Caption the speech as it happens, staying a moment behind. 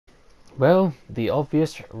Well, the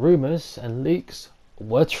obvious rumours and leaks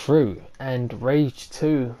were true, and Rage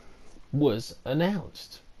 2 was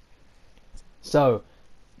announced. So,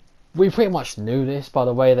 we pretty much knew this by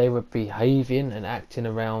the way they were behaving and acting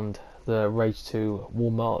around the Rage 2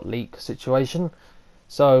 Walmart leak situation.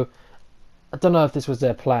 So, I don't know if this was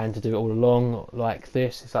their plan to do it all along like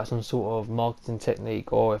this. It's like some sort of marketing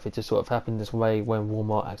technique, or if it just sort of happened this way when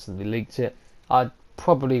Walmart accidentally leaked it. I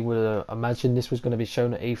probably would have imagined this was going to be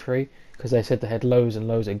shown at E3 because they said they had loads and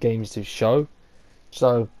loads of games to show.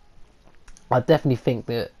 So I definitely think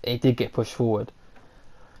that it did get pushed forward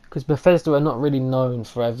because Bethesda are not really known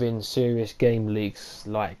for having serious game leaks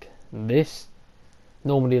like this.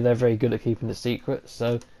 Normally they're very good at keeping it secret,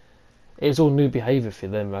 so it's all new behaviour for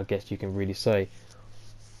them, I guess you can really say.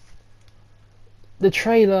 The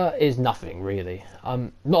trailer is nothing really.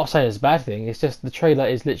 I'm not saying it's a bad thing, it's just the trailer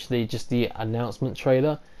is literally just the announcement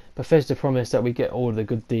trailer. Bethesda promised that we get all the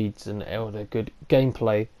good deeds and all the good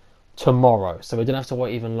gameplay tomorrow, so we don't have to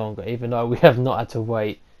wait even longer, even though we have not had to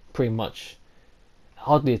wait pretty much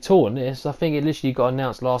hardly at all on this. I think it literally got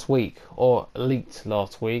announced last week or leaked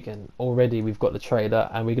last week, and already we've got the trailer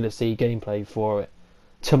and we're going to see gameplay for it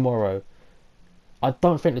tomorrow. I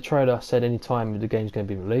don't think the trailer said any time the game's going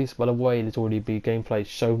to be released. By the way, there's already been gameplay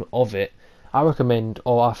shown of it. I recommend,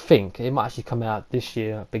 or I think, it might actually come out this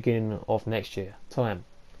year, beginning of next year time.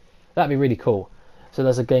 That'd be really cool. So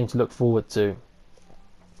there's a game to look forward to.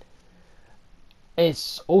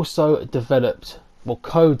 It's also developed, well,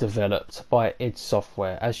 co-developed by id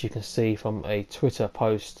Software, as you can see from a Twitter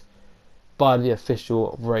post by the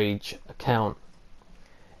official Rage account.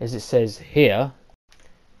 As it says here,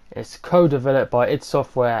 it's co-developed by id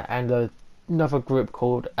Software and another group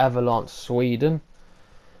called Avalanche Sweden.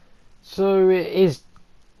 So it is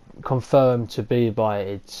confirmed to be by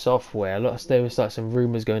id Software. There was like some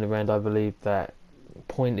rumours going around, I believe, that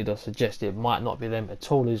pointed or suggested it might not be them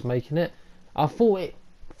at all who's making it. I thought it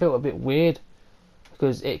felt a bit weird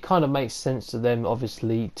because it kind of makes sense to them,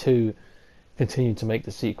 obviously, to continue to make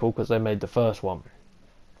the sequel because they made the first one.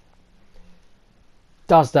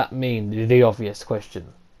 Does that mean the obvious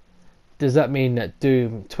question? Does that mean that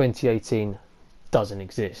Doom 2018 doesn't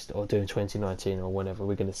exist, or Doom 2019, or whenever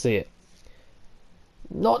we're going to see it?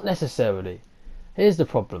 Not necessarily. Here's the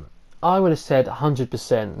problem. I would have said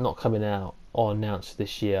 100% not coming out or announced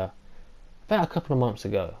this year about a couple of months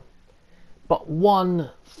ago. But one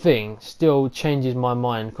thing still changes my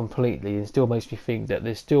mind completely and still makes me think that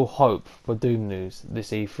there's still hope for Doom news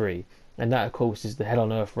this E3, and that of course is the Hell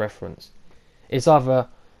on Earth reference. It's either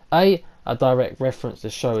A, a direct reference the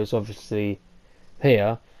show is obviously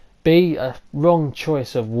here, B, a wrong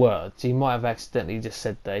choice of words. He might have accidentally just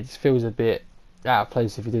said that. It just feels a bit out of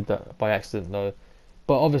place if he did that by accident though.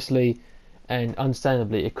 But obviously and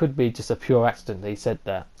understandably it could be just a pure accident that he said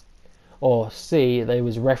that. Or C, they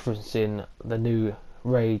was referencing the new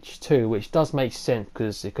Rage 2, which does make sense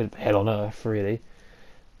because it could be Hell on Earth really.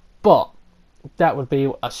 But that would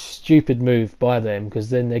be a stupid move by them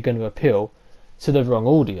because then they're going to appeal to the wrong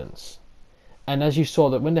audience. And as you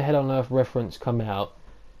saw that when the Hell on Earth reference come out,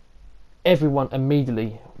 everyone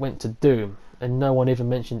immediately went to Doom and no one even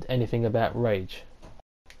mentioned anything about Rage.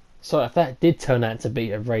 So if that did turn out to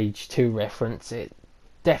be a Rage 2 reference, it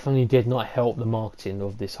definitely did not help the marketing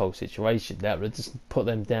of this whole situation. That would just put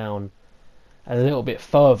them down a little bit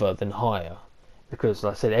further than higher, because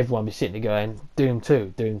like I said, everyone be sitting there going Doom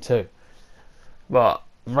 2, Doom 2. But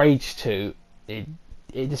Rage 2, it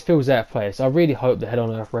just feels out of place. I really hope the Hell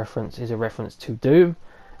on Earth reference is a reference to Doom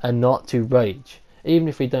and not to Rage. Even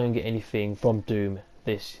if we don't get anything from Doom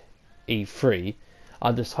this E3,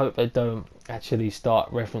 I just hope they don't actually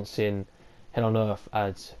start referencing Hell on Earth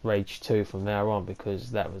as Rage 2 from now on,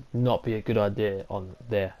 because that would not be a good idea on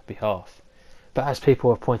their behalf. But as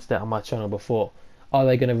people have pointed out on my channel before, are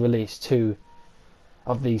they going to release two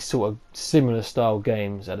of these sort of similar style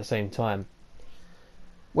games at the same time?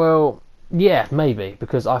 Well, yeah, maybe,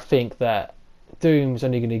 because I think that Doom's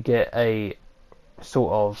only going to get a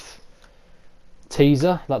sort of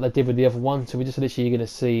teaser like they did with the other one, so we're just literally going to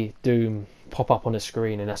see Doom pop up on the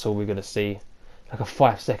screen and that's all we're going to see. Like a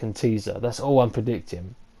 5-second teaser. That's all I'm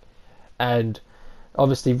predicting. And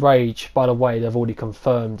obviously Rage, by the way, they've already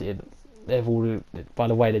confirmed it. By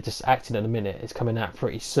the way, they're just acting at the minute. It's coming out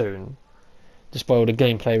pretty soon. Just by all the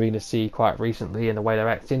gameplay we're going to see quite recently and the way they're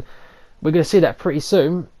acting, we're going to see that pretty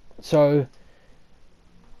soon. So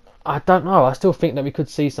I don't know. I still think that we could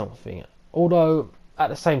see something. Although at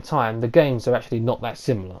the same time, the games are actually not that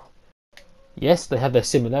similar. Yes, they have their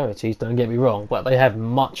similarities, don't get me wrong, but they have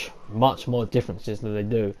much more differences than they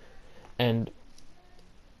do. And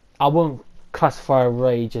I won't classify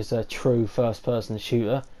Rage as a true first-person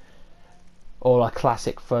shooter. or like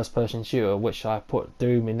classic first person shooter, which I put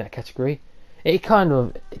Doom in that category. It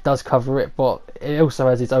does cover it, but it also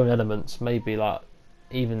has its own elements, maybe like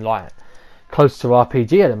even like close to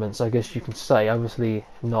RPG elements, I guess you can say. Obviously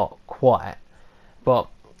not quite, but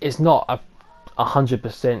it's not a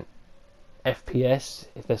 100% FPS,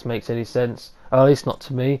 if this makes any sense, or at least not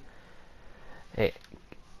to me.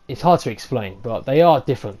 It's hard to explain, but they are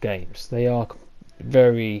different games. They are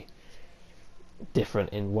very different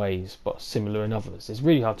in ways, but similar in others. It's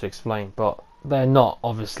really hard to explain, but they're not,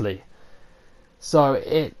 obviously. So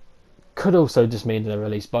it could also just mean they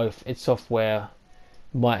release both. Its software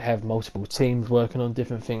might have multiple teams working on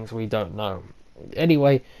different things, we don't know.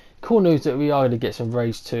 Anyway, cool news that we are going to get some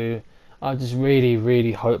Rage 2. I just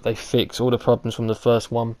really hope they fix all the problems from the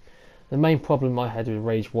first one. The main problem I had with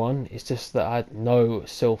Rage 1 is just that I had no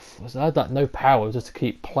power just to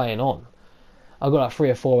keep playing on. I got like 3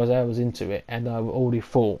 or 4 hours into it, and I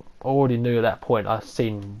already knew at that point I'd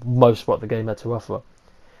seen most of what the game had to offer.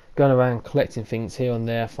 Going around collecting things here and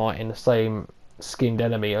there, fighting the same skinned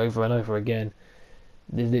enemy over and over again.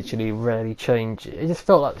 They literally rarely change. It just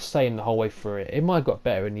felt like the same the whole way through it. It might have got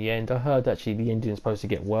better in the end. I heard actually the ending is supposed to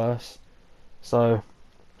get worse. So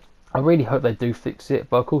I really hope they do fix it,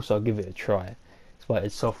 but of course I'll give it a try. It's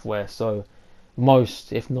weighted software, so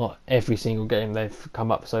most, if not every single game they've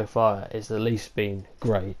come up so far has at least been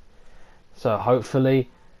great. So hopefully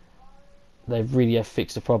they really have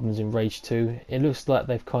fixed the problems in Rage 2. It looks like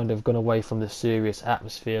they've kind of gone away from the serious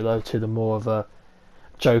atmosphere though to the more of a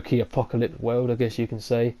jokey apocalyptic world, I guess you can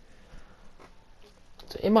say.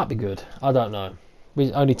 So it might be good, I don't know.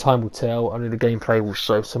 Only time will tell. Only the gameplay will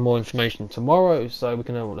show some more information tomorrow, so we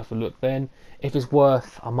can have a look then. If it's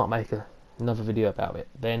worth, I might make another video about it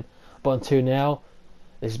then. But until now,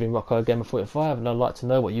 this has been Rocko Gamer 45, and I'd like to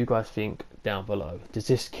know what you guys think down below. Does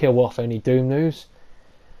this kill off any Doom news?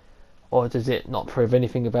 Or does it not prove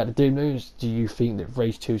anything about the Doom news? Do you think that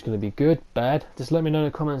Rage 2 is going to be good, bad? Just let me know in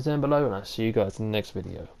the comments down below, and I'll see you guys in the next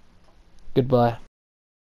video. Goodbye.